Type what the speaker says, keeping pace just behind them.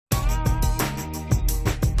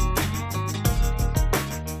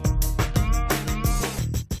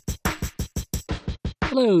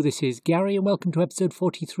Hello, this is Gary and welcome to episode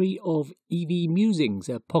 43 of EV Musings,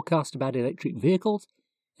 a podcast about electric vehicles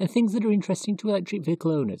and things that are interesting to electric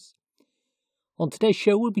vehicle owners. On today's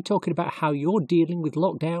show we'll be talking about how you're dealing with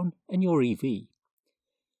lockdown and your EV.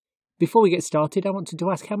 Before we get started, I wanted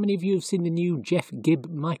to ask how many of you have seen the new Jeff Gibb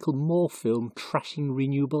Michael Moore film trashing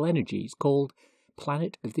renewable energies called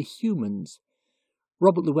Planet of the Humans.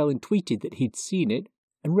 Robert Llewellyn tweeted that he'd seen it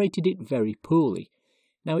and rated it very poorly.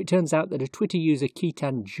 Now, it turns out that a Twitter user,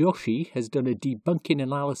 Ketan Joshi, has done a debunking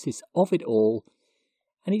analysis of it all,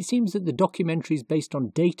 and it seems that the documentary is based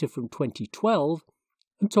on data from 2012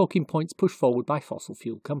 and talking points pushed forward by fossil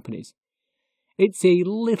fuel companies. It's a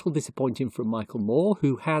little disappointing from Michael Moore,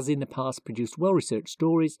 who has in the past produced well-researched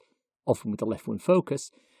stories, often with a left-wing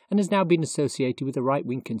focus, and has now been associated with a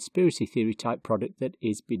right-wing conspiracy theory type product that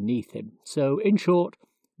is beneath him. So, in short,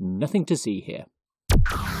 nothing to see here.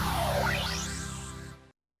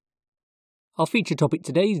 Our feature topic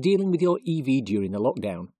today is dealing with your EV during the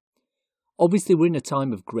lockdown. Obviously, we're in a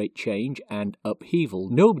time of great change and upheaval.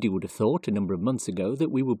 Nobody would have thought a number of months ago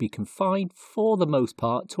that we would be confined, for the most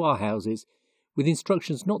part, to our houses, with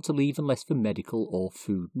instructions not to leave unless for medical or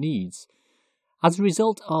food needs. As a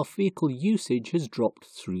result, our vehicle usage has dropped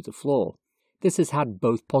through the floor. This has had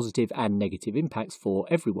both positive and negative impacts for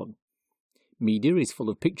everyone. Media is full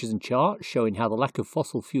of pictures and charts showing how the lack of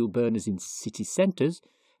fossil fuel burners in city centres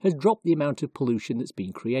has dropped the amount of pollution that's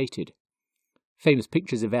been created. Famous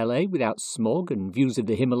pictures of LA without smog and views of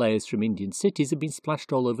the Himalayas from Indian cities have been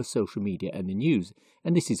splashed all over social media and the news,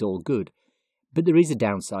 and this is all good. But there is a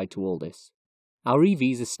downside to all this. Our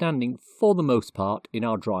EVs are standing, for the most part, in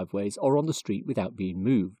our driveways or on the street without being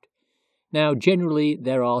moved. Now, generally,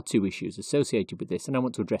 there are two issues associated with this, and I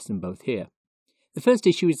want to address them both here. The first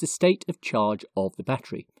issue is the state of charge of the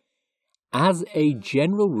battery. As a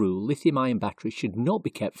general rule, lithium-ion batteries should not be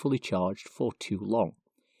kept fully charged for too long.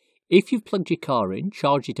 If you've plugged your car in,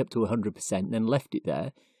 charged it up to 100% and then left it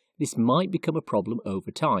there, this might become a problem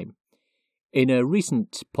over time. In a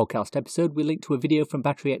recent podcast episode, we linked to a video from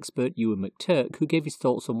battery expert Ewan McTurk, who gave his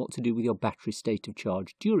thoughts on what to do with your battery state of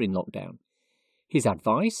charge during lockdown. His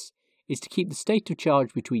advice is to keep the state of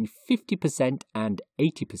charge between 50% and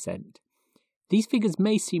 80%. These figures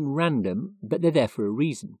may seem random, but they're there for a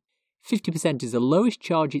reason. 50% is the lowest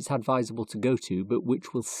charge it's advisable to go to, but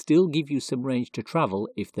which will still give you some range to travel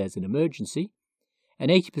if there's an emergency, and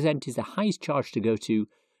 80% is the highest charge to go to,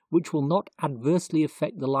 which will not adversely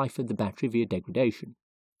affect the life of the battery via degradation.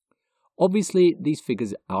 Obviously, these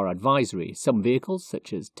figures are advisory. Some vehicles,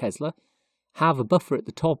 such as Tesla, have a buffer at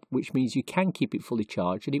the top, which means you can keep it fully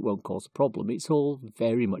charged and it won't cause a problem. It's all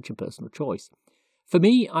very much a personal choice. For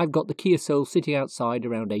me, I've got the Kia Soul sitting outside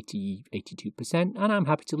around 80-82%, and I'm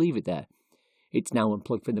happy to leave it there. It's now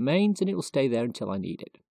unplugged from the mains, and it will stay there until I need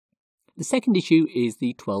it. The second issue is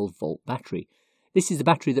the 12-volt battery. This is the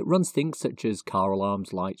battery that runs things such as car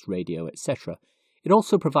alarms, lights, radio, etc. It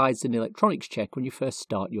also provides an electronics check when you first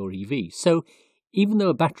start your EV. So, even though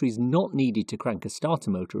a battery is not needed to crank a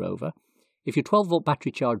starter motor over, if your 12-volt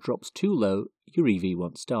battery charge drops too low, your EV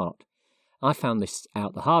won't start. I found this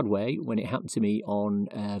out the hard way when it happened to me on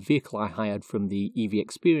a vehicle I hired from the EV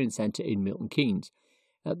Experience Centre in Milton Keynes,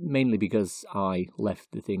 mainly because I left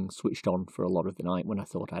the thing switched on for a lot of the night when I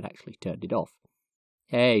thought I'd actually turned it off.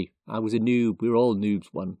 Hey, I was a noob. We were all noobs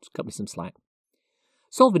once. Cut me some slack.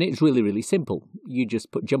 Solving it is really, really simple. You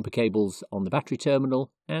just put jumper cables on the battery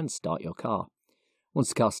terminal and start your car. Once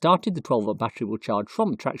the car started, the 12-volt battery will charge from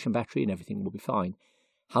the traction battery and everything will be fine.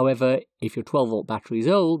 However, if your 12-volt battery is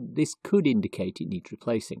old, this could indicate it needs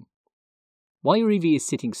replacing. While your EV is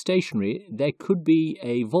sitting stationary, there could be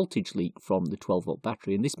a voltage leak from the 12-volt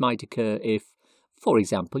battery, and this might occur if, for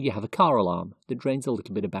example, you have a car alarm that drains a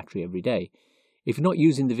little bit of battery every day. If you're not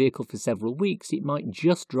using the vehicle for several weeks, it might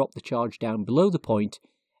just drop the charge down below the point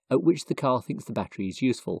at which the car thinks the battery is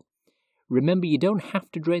useful. Remember, you don't have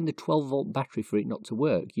to drain the 12-volt battery for it not to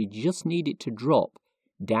work. You just need it to drop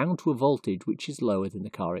down to a voltage which is lower than the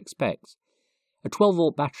car expects. A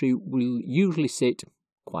 12-volt battery will usually sit,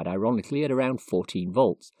 quite ironically, at around 14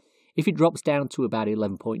 volts. If it drops down to about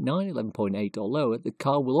 11.9, 11.8 or lower, the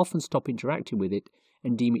car will often stop interacting with it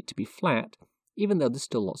and deem it to be flat, even though there's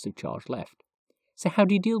still lots of charge left. So how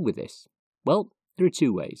do you deal with this? Well, there are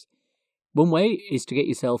two ways. One way is to get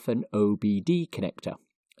yourself an OBD connector.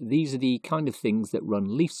 These are the kind of things that run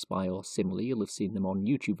LeafSpy or similarly. You'll have seen them on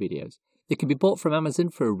YouTube videos. They can be bought from Amazon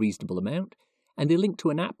for a reasonable amount, and they link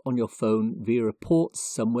to an app on your phone via a port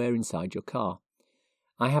somewhere inside your car.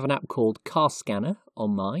 I have an app called Car Scanner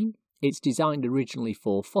on mine. It's designed originally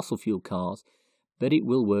for fossil fuel cars, but it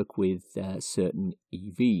will work with certain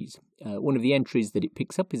EVs. One of the entries that it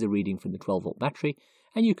picks up is a reading from the 12-volt battery,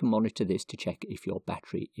 and you can monitor this to check if your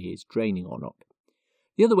battery is draining or not.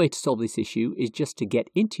 The other way to solve this issue is just to get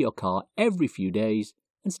into your car every few days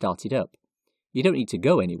and start it up. You don't need to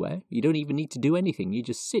go anywhere, you don't even need to do anything, you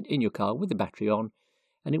just sit in your car with the battery on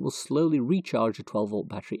and it will slowly recharge a 12-volt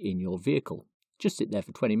battery in your vehicle. Just sit there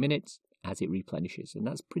for 20 minutes as it replenishes, and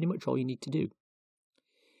that's pretty much all you need to do.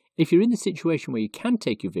 If you're in the situation where you can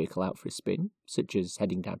take your vehicle out for a spin, such as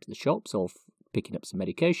heading down to the shops or picking up some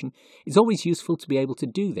medication, it's always useful to be able to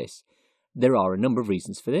do this. There are a number of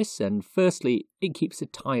reasons for this, and firstly, it keeps the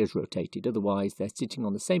tyres rotated, otherwise they're sitting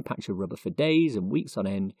on the same patch of rubber for days and weeks on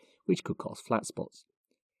end, which could cause flat spots.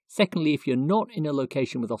 Secondly, if you're not in a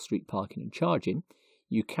location with off-street parking and charging,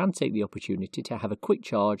 you can take the opportunity to have a quick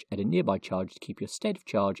charge at a nearby charge to keep your state of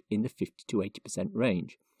charge in the 50 to 80%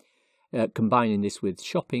 range. Combining this with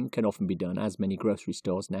shopping can often be done, as many grocery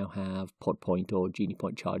stores now have Pod Point or Genie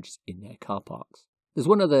Point chargers in their car parks. There's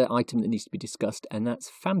one other item that needs to be discussed, and that's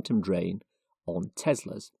phantom drain on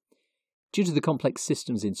Teslas. Due to the complex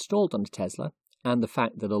systems installed on a Tesla, and the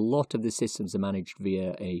fact that a lot of the systems are managed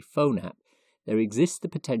via a phone app, there exists the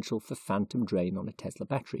potential for phantom drain on a Tesla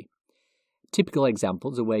battery. Typical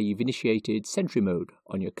examples are where you've initiated Sentry mode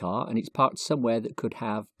on your car and it's parked somewhere that could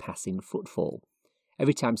have passing footfall.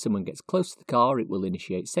 Every time someone gets close to the car, it will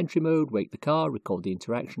initiate Sentry mode, wake the car, record the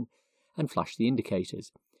interaction, and flash the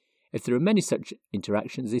indicators. If there are many such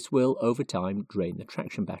interactions, this will, over time, drain the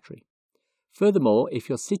traction battery. Furthermore, if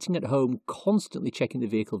you're sitting at home constantly checking the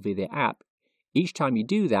vehicle via the app, each time you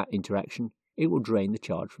do that interaction, it will drain the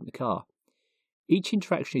charge from the car. Each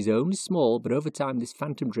interaction is only small, but over time this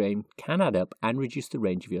phantom drain can add up and reduce the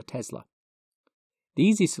range of your Tesla. The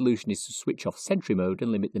easy solution is to switch off Sentry mode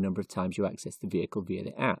and limit the number of times you access the vehicle via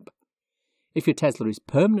the app. If your Tesla is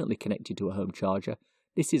permanently connected to a home charger,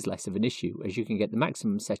 this is less of an issue, as you can get the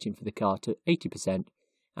maximum setting for the car to 80%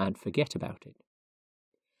 and forget about it.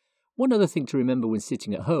 One other thing to remember when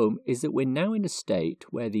sitting at home is that we're now in a state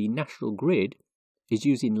where the national grid is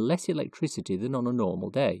using less electricity than on a normal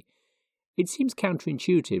day. It seems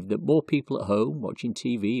counterintuitive that more people at home watching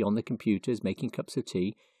TV, on their computers, making cups of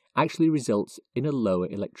tea, actually results in a lower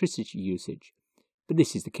electricity usage. But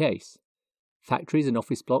this is the case. Factories and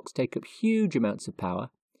office blocks take up huge amounts of power,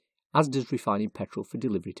 as does refining petrol for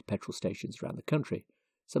delivery to petrol stations around the country,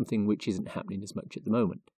 something which isn't happening as much at the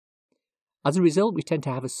moment. As a result, we tend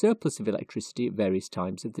to have a surplus of electricity at various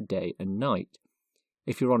times of the day and night.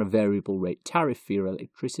 If you're on a variable rate tariff for your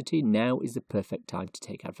electricity, now is the perfect time to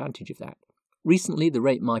take advantage of that. Recently, the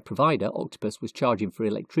rate my provider, Octopus, was charging for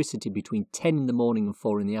electricity between 10 in the morning and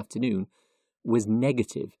 4 in the afternoon was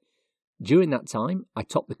negative. During that time, I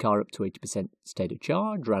topped the car up to 80% state of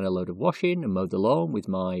charge, ran a load of washing and mowed the lawn with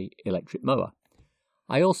my electric mower.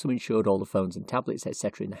 I also ensured all the phones and tablets,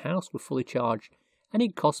 etc. in the house were fully charged, and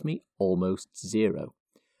it cost me almost zero.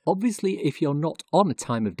 Obviously, if you're not on a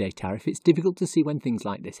time of day tariff, it's difficult to see when things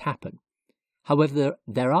like this happen. However,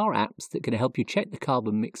 there are apps that can help you check the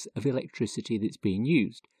carbon mix of electricity that's being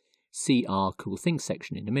used. See our Cool Things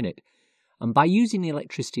section in a minute. And by using the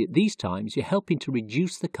electricity at these times, you're helping to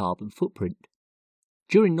reduce the carbon footprint.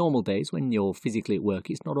 During normal days, when you're physically at work,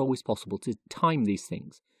 it's not always possible to time these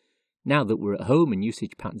things. Now that we're at home and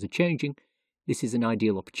usage patterns are changing, this is an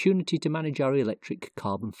ideal opportunity to manage our electric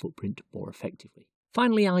carbon footprint more effectively.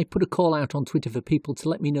 Finally, I put a call out on Twitter for people to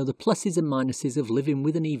let me know the pluses and minuses of living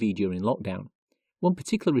with an EV during lockdown. One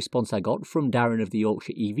particular response I got from Darren of the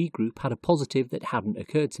Yorkshire EV group had a positive that hadn't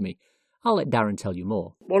occurred to me. I'll let Darren tell you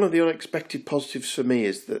more. One of the unexpected positives for me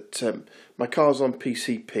is that my car's on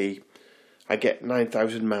PCP. I get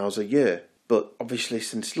 9,000 miles a year. But obviously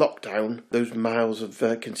since lockdown, those miles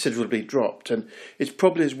have considerably dropped. And it's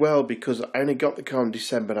probably as well because I only got the car in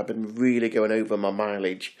December and I've been really going over my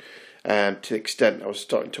mileage. To the extent I was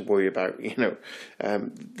starting to worry about,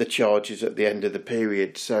 the charges at the end of the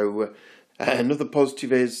period. So another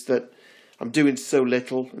positive is that I'm doing so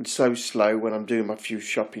little and so slow when I'm doing my few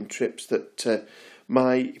shopping trips that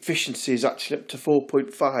my efficiency is actually up to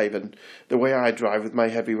 4.5, and the way I drive with my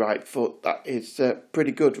heavy right foot, that is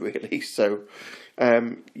pretty good really. So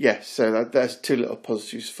so there's two little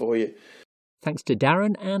positives for you. Thanks to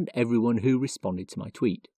Darren and everyone who responded to my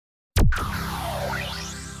tweet.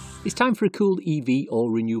 It's time for a cool EV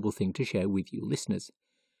or renewable thing to share with you listeners.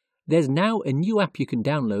 There's now a new app you can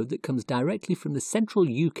download that comes directly from the central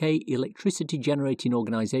UK electricity generating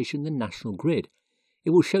organisation, the National Grid.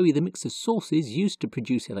 It will show you the mix of sources used to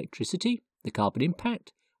produce electricity, the carbon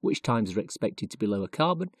impact, which times are expected to be lower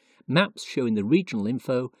carbon, maps showing the regional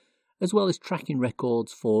info, as well as tracking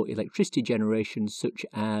records for electricity generation such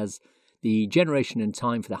as the generation and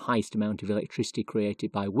time for the highest amount of electricity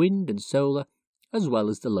created by wind and solar, as well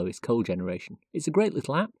as the lowest coal generation. It's a great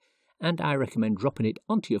little app, and I recommend dropping it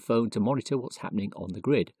onto your phone to monitor what's happening on the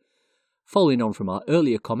grid. Following on from our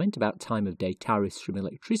earlier comment about time of day tariffs from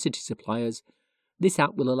electricity suppliers, this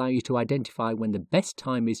app will allow you to identify when the best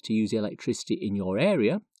time is to use electricity in your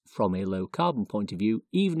area from a low carbon point of view,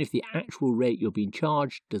 even if the actual rate you're being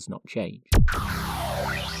charged does not change.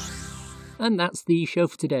 And that's the show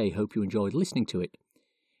for today. Hope you enjoyed listening to it.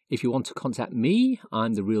 If you want to contact me,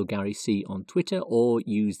 I'm the real Gary C on Twitter, or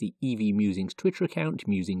use the EV Musings Twitter account,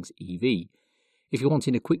 MusingsEV. If you're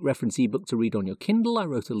wanting a quick reference ebook to read on your Kindle, I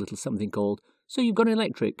wrote a little something called So You've Gone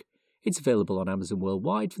Electric. It's available on Amazon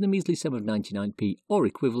worldwide for the measly sum of 99p or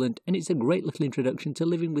equivalent, and it's a great little introduction to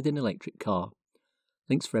living with an electric car.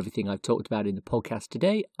 Links for everything I've talked about in the podcast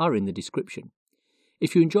today are in the description.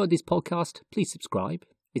 If you enjoyed this podcast, please subscribe.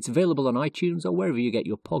 It's available on iTunes or wherever you get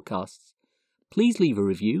your podcasts. Please leave a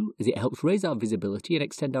review, as it helps raise our visibility and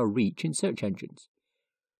extend our reach in search engines.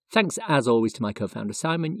 Thanks, as always, to my co-founder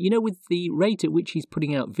Simon. You know, with the rate at which he's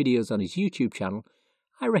putting out videos on his YouTube channel,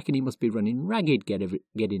 I reckon he must be running ragged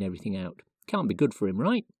getting everything out. Can't be good for him,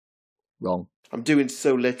 right? Wrong. I'm doing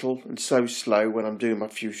so little and so slow when I'm doing my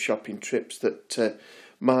few shopping trips that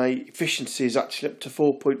my efficiency is actually up to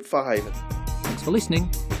 4.5. Thanks for listening.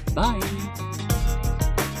 Bye.